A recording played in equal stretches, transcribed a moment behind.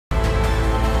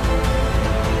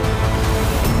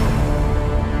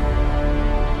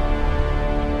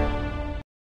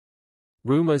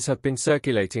Rumors have been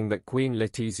circulating that Queen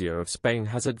Letizia of Spain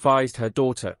has advised her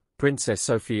daughter, Princess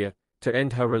Sofia, to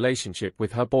end her relationship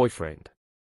with her boyfriend.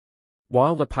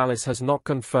 While the palace has not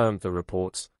confirmed the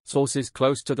reports, sources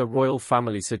close to the royal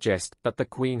family suggest that the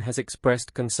Queen has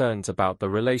expressed concerns about the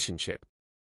relationship.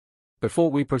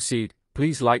 Before we proceed,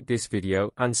 please like this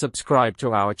video and subscribe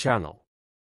to our channel.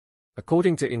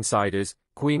 According to insiders,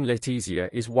 Queen Letizia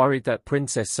is worried that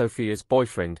Princess Sophia's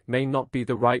boyfriend may not be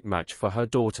the right match for her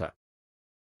daughter.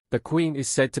 The Queen is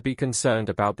said to be concerned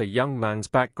about the young man's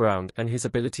background and his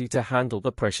ability to handle the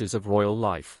pressures of royal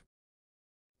life.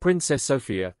 Princess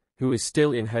Sofia, who is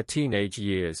still in her teenage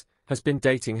years, has been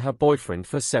dating her boyfriend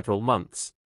for several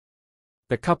months.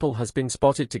 The couple has been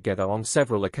spotted together on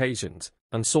several occasions,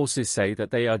 and sources say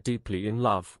that they are deeply in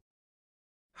love.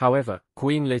 However,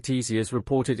 Queen Letizia's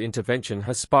reported intervention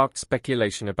has sparked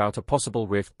speculation about a possible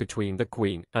rift between the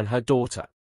Queen and her daughter.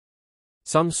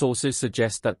 Some sources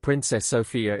suggest that Princess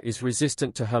Sofia is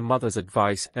resistant to her mother's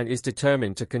advice and is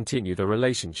determined to continue the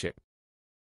relationship.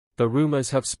 The rumors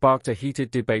have sparked a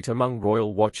heated debate among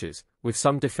royal watchers, with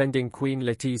some defending Queen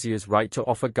Letizia's right to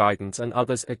offer guidance and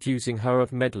others accusing her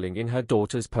of meddling in her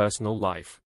daughter's personal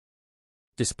life.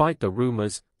 Despite the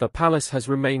rumors, the palace has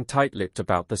remained tight-lipped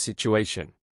about the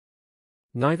situation.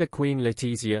 Neither Queen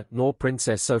Letizia nor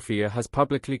Princess Sofia has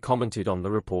publicly commented on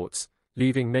the reports,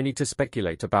 leaving many to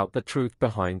speculate about the truth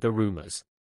behind the rumors.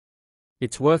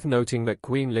 It's worth noting that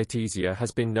Queen Letizia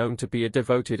has been known to be a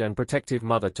devoted and protective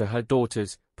mother to her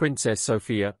daughters, Princess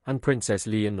Sophia and Princess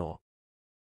Leonor.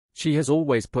 She has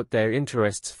always put their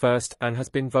interests first and has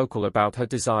been vocal about her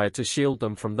desire to shield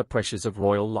them from the pressures of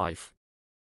royal life.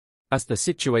 As the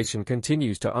situation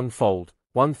continues to unfold,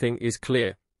 one thing is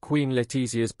clear: Queen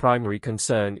Letizia's primary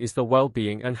concern is the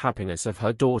well-being and happiness of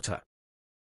her daughter.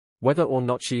 Whether or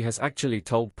not she has actually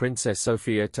told Princess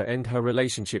Sofia to end her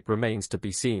relationship remains to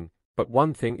be seen, but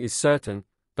one thing is certain: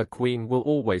 the Queen will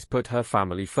always put her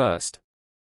family first.